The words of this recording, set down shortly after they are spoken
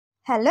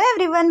Hello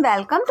everyone,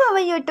 welcome to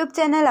our YouTube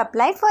channel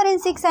Applied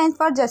Forensic Science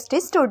for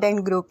Justice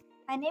Student Group.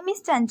 My name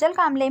is Chanchal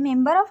Kamble,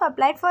 member of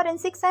Applied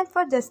Forensic Science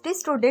for Justice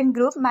Student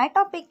Group. My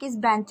topic is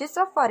branches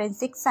of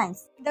forensic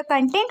science. The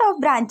content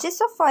of branches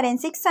of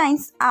forensic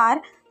science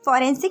are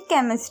forensic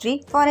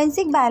chemistry,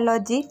 forensic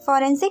biology,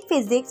 forensic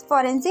physics,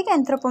 forensic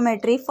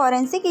anthropometry,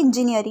 forensic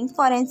engineering,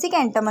 forensic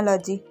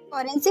entomology,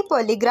 forensic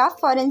polygraph,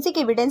 forensic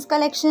evidence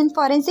collection,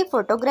 forensic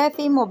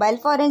photography, mobile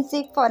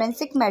forensic,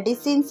 forensic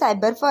medicine,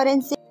 cyber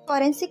forensic,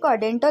 forensic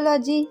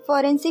odontology,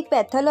 forensic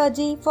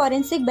pathology,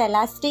 forensic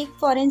ballistic,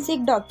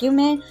 forensic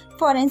document,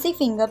 forensic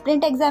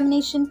fingerprint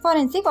examination,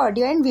 forensic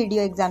audio and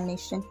video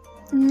examination.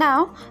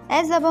 Now,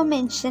 as above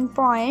mentioned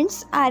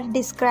points are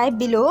described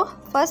below.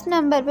 First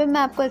number पे मैं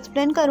आपको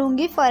explain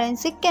करूँगी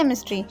forensic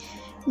chemistry.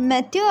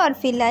 Matthew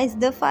Orfila is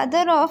the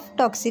father of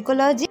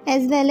toxicology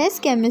as well as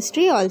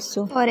chemistry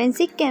also.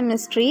 Forensic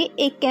chemistry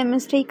एक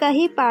chemistry का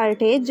ही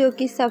part है जो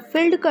कि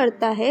subfield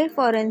करता है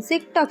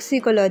forensic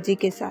toxicology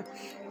के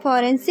साथ.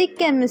 फॉरेंसिक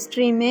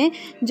केमिस्ट्री में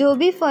जो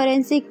भी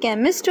फॉरेंसिक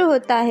केमिस्ट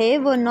होता है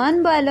वो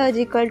नॉन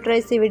बायोलॉजिकल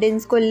ट्रेस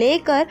एविडेंस को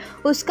लेकर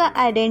उसका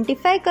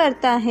आइडेंटिफाई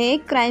करता है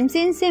क्राइम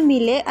सीन से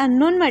मिले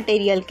अननोन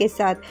मटेरियल के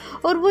साथ,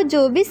 और वो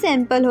जो भी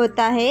सैंपल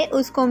होता है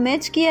उसको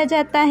मैच किया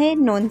जाता है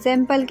नॉन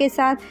सैंपल के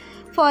साथ.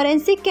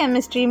 फॉरेंसिक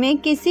केमिस्ट्री में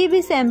किसी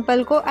भी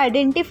सैंपल को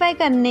आइडेंटिफाई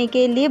करने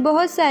के लिए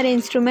बहुत सारे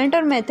इंस्ट्रूमेंट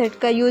और मेथड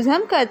का यूज़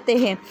हम करते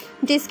हैं,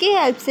 जिसकी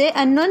हेल्प से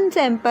अननोन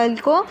सैंपल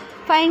को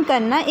फाइंड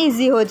करना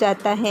इजी हो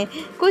जाता है.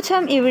 कुछ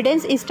हम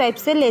एविडेंस इस टाइप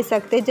से ले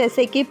सकते हैं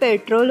जैसे कि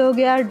पेट्रोल हो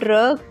गया,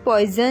 drug,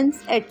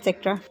 poisons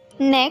etcetera.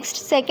 Next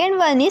second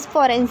one is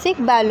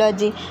forensic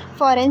biology.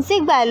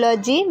 Forensic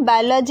biology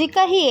biology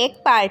का ही एक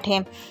पार्ट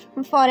है.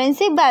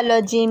 फॉरेंसिक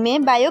बायोलॉजी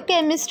में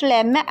बायोकेमिस्ट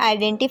लैब में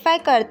आइडेंटिफाई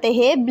करते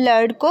हैं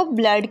ब्लड को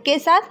ब्लड के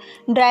साथ,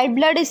 ड्राइड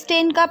ब्लड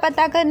स्टेन का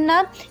पता करना,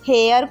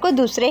 हेयर को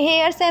दूसरे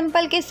हेयर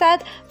सैंपल के साथ,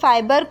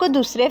 फाइबर को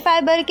दूसरे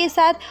फाइबर के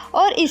साथ,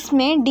 और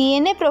इसमें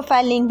डीएनए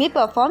प्रोफाइलिंग भी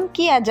परफॉर्म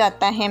किया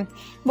जाता है.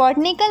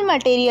 बॉटनिकल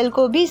मटेरियल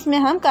को भी इसमें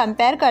हम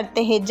कंपेयर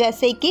करते हैं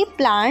जैसे कि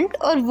प्लांट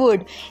और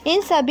वुड.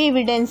 इन सभी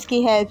एविडेंस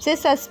की हेल्प से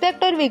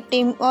सस्पेक्ट और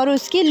विक्टिम और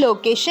उसकी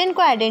लोकेशन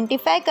को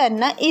आइडेंटिफाई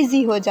करना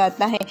इजी हो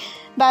जाता है.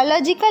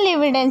 बायोलॉजिकल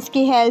एविडेंस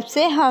की हेल्प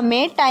से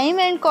हमें time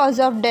and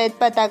cause of death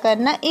पता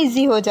करना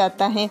इजी हो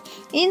जाता है.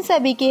 इन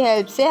सभी की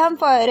हेल्प से हम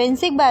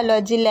फॉरेंसिक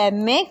बायोलॉजी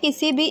लैब में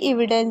किसी भी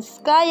एविडेंस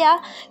का या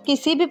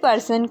किसी भी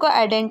पर्सन को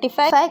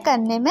आइडेंटिफाई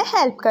करने में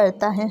हेल्प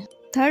करता है.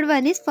 Third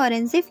one is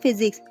forensic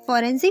physics.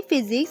 Forensic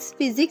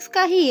physics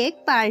का ही एक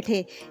पार्ट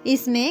है.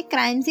 इसमें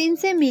क्राइम सीन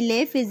से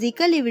मिले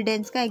फिजिकल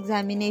एविडेंस का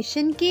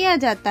एग्जामिनेशन किया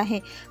जाता है.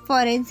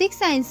 फॉरेंसिक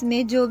साइंस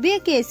में जो भी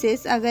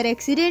केसेस अगर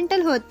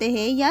एक्सीडेंटल होते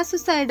हैं या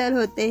सुसाइडल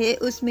होते हैं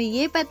उसमें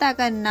ये पता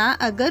करना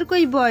अगर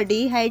कोई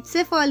बॉडी हाइट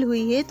से फॉल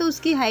हुई है तो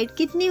उसकी हाइट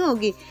कितनी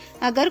होगी,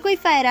 अगर कोई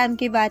फायर आर्म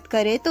की बात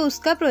करें तो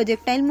उसका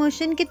प्रोजेक्टाइल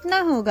मोशन कितना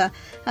होगा,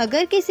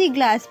 अगर किसी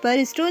ग्लास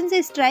पर स्टोन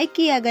से स्ट्राइक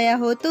किया गया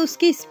हो तो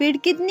उसकी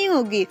स्पीड कितनी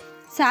होगी.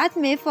 साथ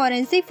में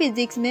फॉरेंसिक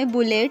फिजिक्स में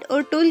बुलेट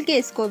और टूल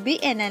केस को भी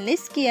एनालाइज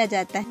किया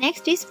जाता है.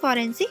 Next is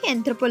forensic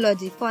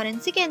anthropology.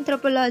 Forensic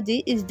anthropology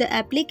is the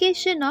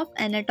application of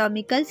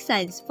anatomical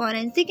science.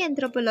 Forensic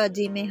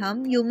anthropology में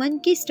हम ह्यूमन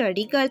की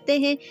स्टडी करते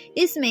हैं.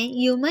 इसमें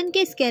ह्यूमन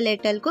के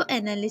स्केलेटल को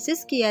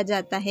एनालिसिस किया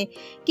जाता है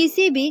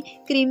किसी भी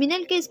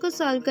क्रिमिनल केस को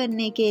सॉल्व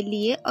करने के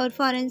लिए, और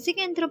फॉरेंसिक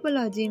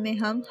एंथ्रोपोलॉजी में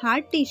हम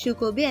हार्ट टिश्यू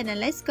को भी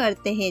एनालाइज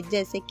करते हैं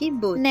जैसे कि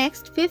bone.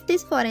 Next fifth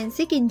is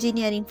forensic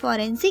engineering.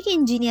 Forensic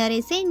engineer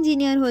ऐसे इंजीनियर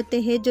होते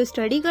हैं जो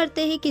स्टडी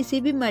करते हैं किसी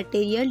भी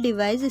मटेरियल,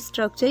 डिवाइस,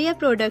 स्ट्रक्चर या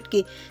प्रोडक्ट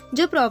की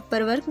जो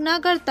प्रॉपर वर्क ना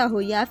करता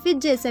हो या फिर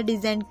जैसा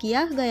डिजाइन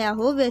किया गया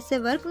हो वैसे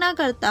वर्क ना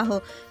करता हो.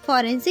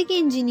 Forensic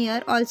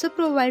engineer also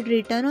provide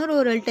written और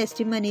oral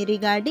testimony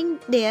regarding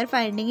their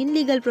finding in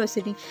legal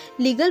proceeding.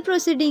 Legal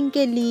proceeding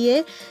के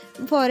लिए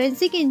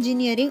फॉरेंसिक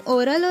इंजीनियरिंग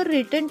ओरल और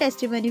रिटन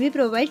टेस्टिमनी भी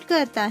प्रोवाइड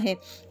करता है.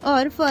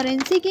 और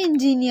forensic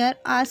engineer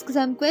ask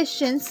some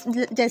questions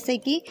जैसे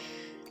कि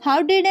how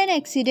did an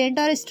accident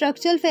or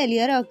structural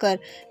failure occur?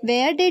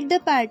 Where did the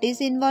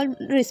parties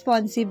involved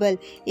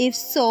responsible? If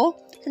so,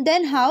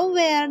 then how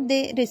were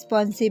they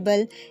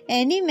responsible?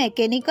 Any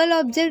mechanical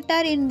object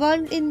are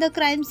involved in the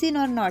crime scene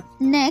or not?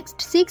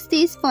 Next, sixth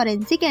is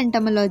forensic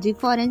entomology.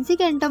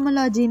 Forensic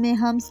entomology में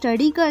हम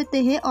study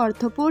करते हैं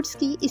arthropods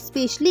की,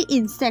 specially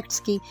insects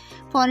की.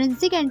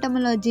 Forensic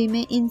entomology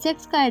में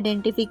insects का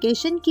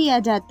identification किया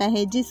जाता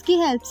है जिसकी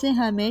हेल्प से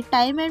हमें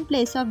time and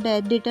place of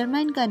death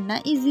determine करना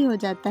इजी हो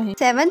जाता है.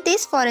 Seventh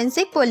is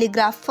forensic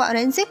polygraph.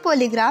 Forensic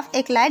polygraph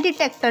एक लाई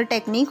डिटेक्टर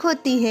टेक्निक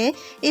होती है.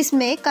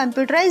 इसमें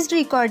computerised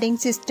recording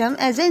system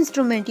as a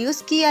instrument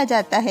use किया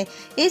जाता है.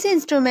 इस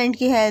इंस्ट्रूमेंट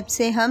की हेल्प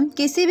से हम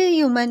किसी भी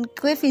ह्यूमन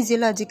के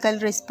फिजियोलॉजिकल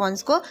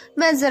रिस्पॉन्स को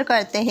मेजर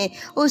करते हैं.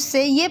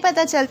 उससे ये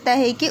पता चलता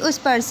है कि उस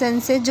पर्सन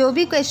से जो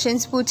भी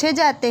क्वेश्चंस पूछे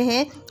जाते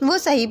हैं वो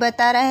सही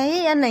बता रहा है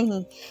या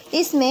नहीं.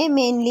 इसमें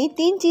मेनली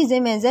 3 चीज़ें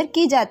मेजर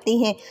की जाती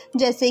हैं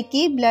जैसे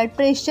कि ब्लड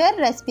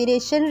प्रेशर,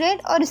 रेस्पिरेशन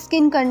रेट और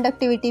स्किन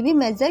कंडक्टिविटी भी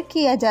मेजर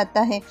किया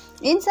जाता है.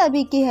 इन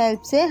सभी की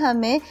हेल्प से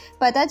हमें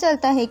पता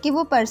चलता है कि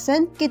वो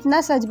पर्सन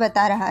कितना सच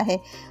बता रहा है.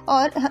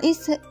 और इस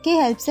जिसकी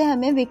हेल्प से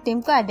हमें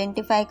विक्टिम को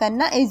आइडेंटिफाई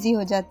करना इजी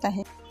हो जाता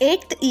है।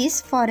 8th is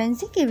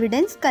forensic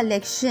evidence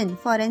collection.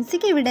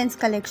 Forensic evidence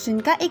collection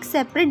का एक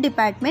सेपरेट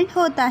डिपार्टमेंट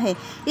होता है।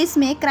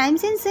 इसमें क्राइम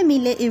सीन से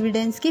मिले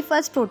एविडेंस की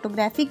फर्स्ट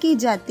फोटोग्राफी की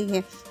जाती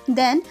है,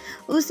 देन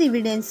उस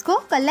एविडेंस को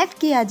कलेक्ट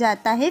किया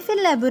जाता है, फिर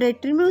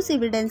लेबोरेटरी में उस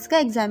एविडेंस का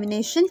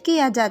एग्जामिनेशन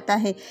किया जाता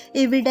है।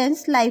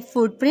 Evidence like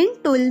footprint,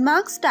 tool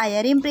marks,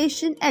 tyre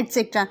impression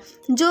etcetera,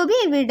 जो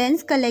भी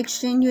एविडेंस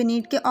कलेक्शन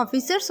यूनिट के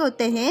ऑफिसर्स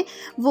होते हैं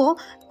वो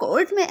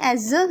कोर्ट में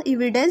एज अ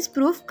एविडेंस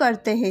प्रूफ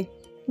करते हैं।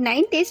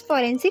 9th is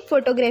forensic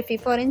photography.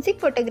 Forensic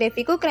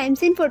photography को क्राइम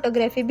सीन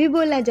फोटोग्राफी भी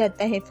बोला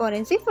जाता है।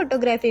 फॉरेंसिक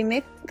फोटोग्राफी में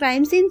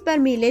क्राइम सीन पर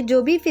मिले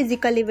जो भी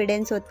फिजिकल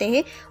एविडेंस होते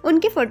हैं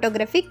उनकी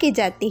फोटोग्राफी की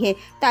जाती है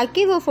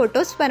ताकि वो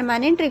फोटोज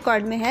परमानेंट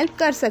रिकॉर्ड में हेल्प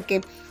कर सके।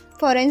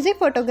 फॉरेंसिक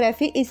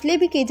फोटोग्राफी इसलिए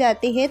भी की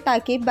जाती है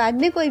ताकि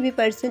बाद में कोई भी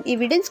पर्सन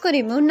एविडेंस को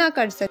रिमूव ना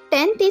कर सके।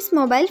 10th is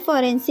mobile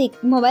forensic.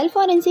 Mobile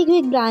forensic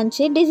एक ब्रांच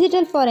है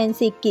डिजिटल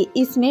फॉरेंसिक की।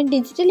 इसमें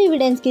डिजिटल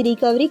एविडेंस की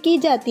रिकवरी की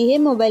जाती है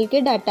मोबाइल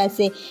के डाटा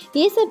से।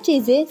 ये सब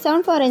चीज़ें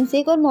साउंड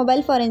फॉरेंसिक और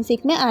मोबाइल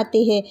फॉरेंसिक में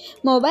आती है।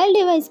 मोबाइल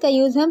डिवाइस का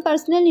यूज़ हम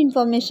पर्सनल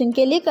इन्फॉर्मेशन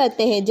के लिए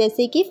करते हैं,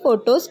 जैसे कि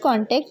photos,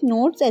 contact,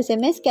 notes,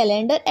 SMS,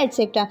 calendar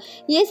etcetera.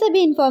 ये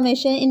सभी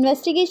इंफॉर्मेशन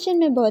इन्वेस्टिगेशन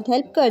में बहुत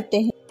हेल्प करते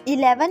हैं।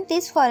 11th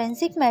is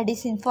forensic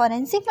medicine.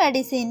 Forensic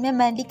medicine में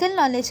मेडिकल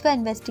नॉलेज का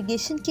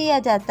इन्वेस्टिगेशन किया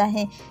जाता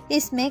है।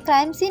 इसमें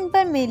क्राइम सीन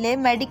पर मिले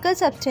मेडिकल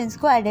सब्सटेंस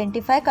को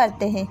आइडेंटिफाई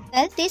करते हैं।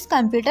 12th इज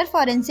कंप्यूटर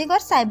फॉरेंसिक और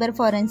साइबर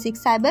फॉरेंसिक।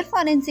 साइबर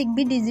फॉरेंसिक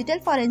भी डिजिटल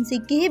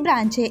फॉरेंसिक की ही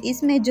ब्रांच है।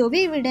 इसमें जो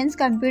भी एविडेंस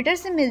कंप्यूटर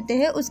से मिलते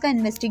हैं उसका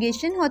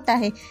इन्वेस्टिगेशन होता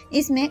है।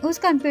 इसमें उस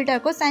कंप्यूटर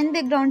को साइंस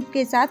बैकग्राउंड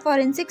के साथ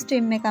फॉरेंसिक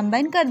स्ट्रीम में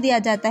कंबाइन कर दिया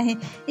जाता है।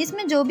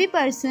 इसमें जो भी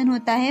पर्सन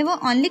होता है वो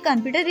ओनली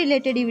कंप्यूटर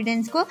रिलेटेड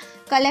एविडेंस को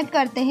कलेक्ट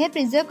करते हैं,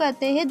 प्रिजर्व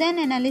करते हैं, देन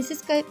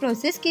एनालिसिस का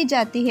प्रोसेस की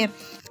जाती है।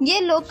 ये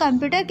लोग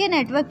कंप्यूटर के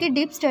नेटवर्क की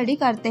डीप स्टडी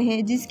करते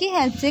हैं जिसकी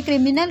हेल्प से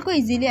क्रिमिनल को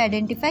इजीली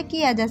आइडेंटिफाई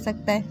किया जा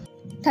सकता है।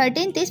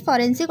 13th is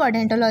forensic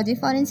ओडेंटोलॉजी।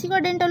 Forensic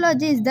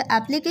ओडेंटोलॉजी is the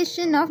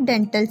application of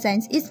dental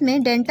science.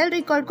 इसमें डेंटल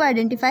रिकॉर्ड को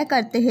आइडेंटिफाई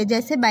करते हैं,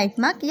 जैसे बाइट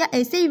मार्क या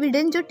ऐसे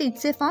एविडेंस जो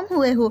टीथ से फॉर्म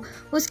हुए हो।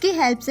 उसकी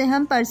हेल्प से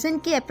हम पर्सन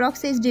की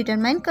अप्रॉक्स एज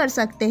डिटरमाइन कर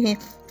सकते हैं।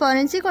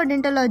 फॉरेंसिक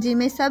ओडेंटोलॉजी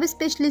में सब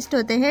स्पेशलिस्ट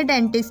होते हैं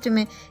डेंटिस्ट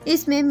में।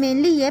 इसमें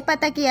मेनली ये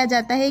पता किया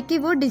जाता है कि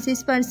वो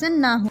डिसीज पर्सन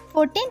ना हो।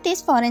 14th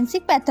is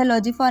forensic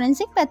pathology.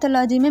 Forensic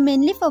pathology में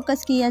मेनली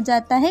फोकस किया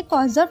जाता है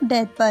कॉज ऑफ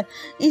डेथ पर।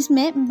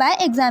 इसमें बाय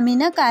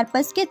एग्जामिनर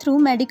कार्पस के थ्रू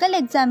मेडिकल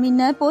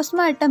एग्जामिनर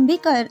पोस्टमार्टम भी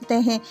करते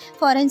हैं।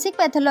 फॉरेंसिक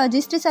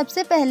पैथोलॉजिस्ट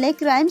सबसे पहले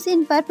क्राइम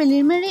सीन पर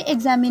प्रिलिमिनरी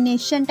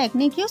एग्जामिनेशन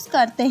टेक्निक यूज़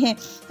करते हैं।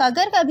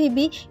 अगर कभी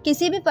भी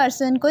किसी भी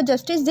पर्सन को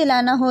जस्टिस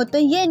दिलाना हो तो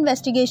ये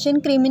इन्वेस्टिगेशन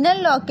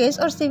क्रिमिनल लॉ केस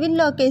और सिविल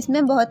लॉ केस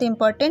में बहुत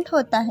इंपॉर्टेंट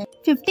होता है।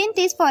 15th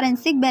is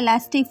forensic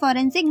ballistic.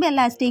 Forensic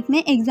ballistic में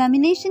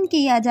एग्जामिनेशन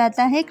किया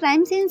जाता है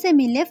क्राइम सीन से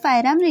मिले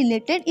फायरआर्म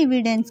रिलेटेड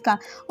एविडेंस का,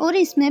 और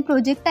इसमें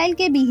प्रोजेक्टाइल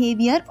के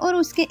बिहेवियर और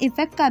उसके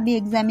इफेक्ट का भी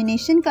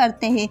एग्जामिनेशन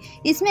करते हैं।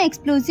 इसमें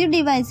एक्सप्लोसिव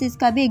डिवाइसेस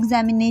का भी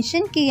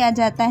एग्जामिनेशन किया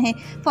जाता है।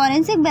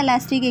 फॉरेंसिक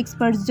बैलिस्टिक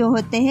एक्सपर्ट्स जो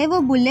होते हैं वो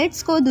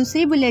बुलेट्स को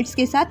दूसरी बुलेट्स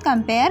के साथ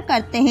कंपेयर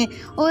करते हैं,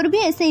 और भी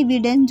ऐसे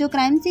एविडेंस जो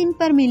क्राइम सीन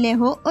पर मिले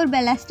हो और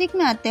बैलिस्टिक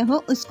में आते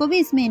हो उसको भी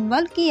इसमें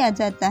इन्वॉल्व किया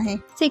जाता है।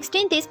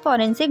 16th is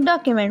forensic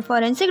document.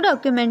 Forensic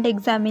document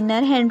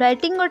examiner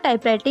handwriting और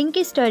टाइपराइटिंग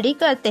की स्टडी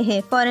करते हैं।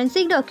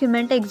 फॉरेंसिक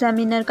डॉक्यूमेंट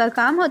एग्जामिनर का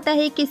काम होता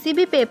है किसी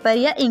भी पेपर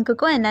या इंक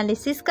को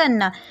एनालिसिस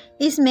करना।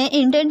 इसमें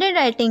इंटेंडेड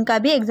राइटिंग का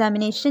भी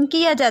एग्जामिनेशन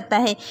किया जाता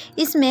है।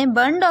 इसमें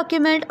बर्न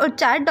डॉक्यूमेंट और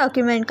चार्ट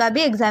डॉक्यूमेंट का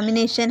भी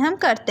एग्जामिनेशन हम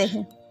करते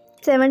हैं।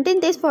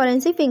 17th is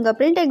forensic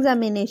fingerprint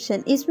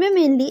examination. इसमें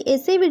मेनली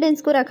ऐसे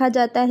एविडेंस को रखा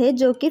जाता है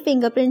जो कि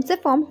फिंगरप्रिंट से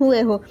फॉर्म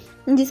हुए हो,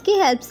 जिसकी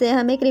हेल्प से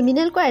हमें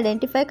क्रिमिनल को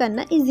आइडेंटिफाई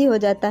करना इजी हो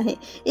जाता है।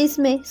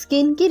 इसमें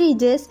स्किन की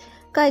रिजेस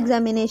का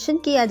एग्जामिनेशन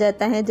किया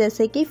जाता है,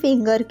 जैसे कि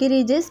फिंगर की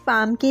रिजेस,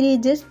 पाम की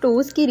रिजेस,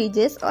 टोज की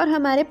रिजेस और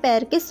हमारे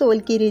पैर के सोल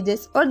की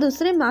रिजेस, और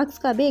दूसरे मार्क्स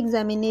का भी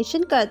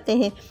एग्जामिनेशन करते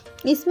हैं।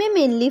 इसमें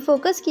मेनली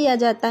फोकस किया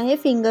जाता है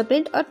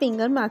फिंगरप्रिंट और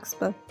फिंगर मार्क्स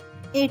पर।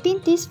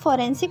 18th is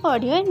forensic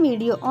audio and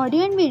video.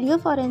 Audio and video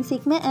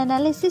forensic में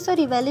एनालिसिस और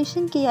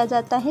इवैल्यूएशन किया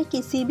जाता है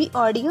किसी भी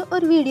ऑडियो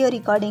और वीडियो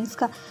रिकॉर्डिंग्स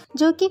का,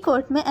 जो कि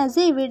कोर्ट में एज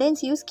ए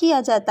एविडेंस यूज़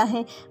किया जाता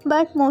है।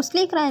 बट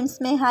मोस्टली क्राइम्स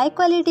में हाई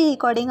क्वालिटी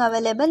रिकॉर्डिंग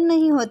अवेलेबल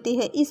नहीं होती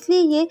है, इसलिए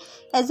ये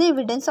एज ए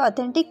एविडेंस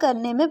ऑथेंटिक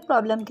करने में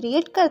प्रॉब्लम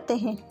क्रिएट करते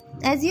हैं।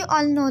 As you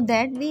all know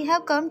that we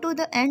have come to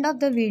the end of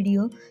the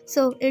video,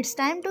 so it's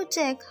time to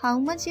check how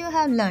much you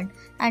have learned,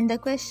 and the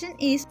question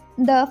is,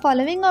 the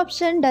following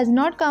option does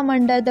not come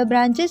under the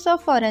branches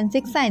of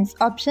forensic science.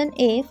 Option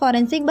A,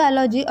 forensic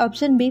biology.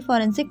 Option B,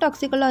 forensic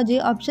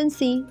toxicology. Option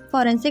C,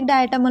 forensic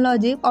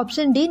diatomology.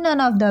 Option D,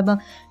 none of the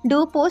above.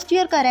 Do post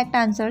your correct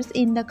answers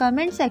in the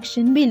comment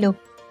section below.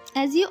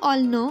 As you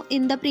all know,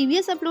 in the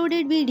previous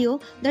uploaded video,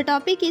 the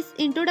topic is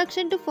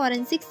Introduction to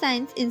Forensic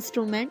Science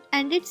Instrument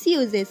and its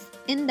uses.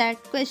 In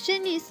that,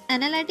 question is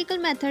Analytical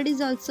Method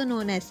is also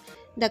known as.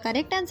 The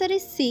correct answer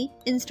is C,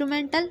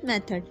 Instrumental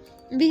Method.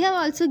 We have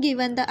also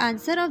given the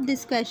answer of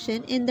this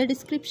question in the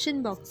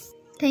description box.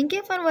 Thank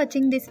you for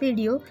watching this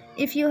video.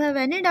 If you have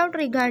any doubt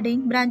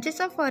regarding branches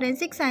of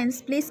forensic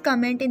science, please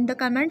comment in the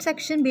comment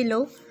section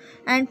below.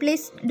 and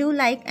please do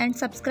like and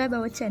subscribe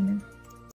our channel.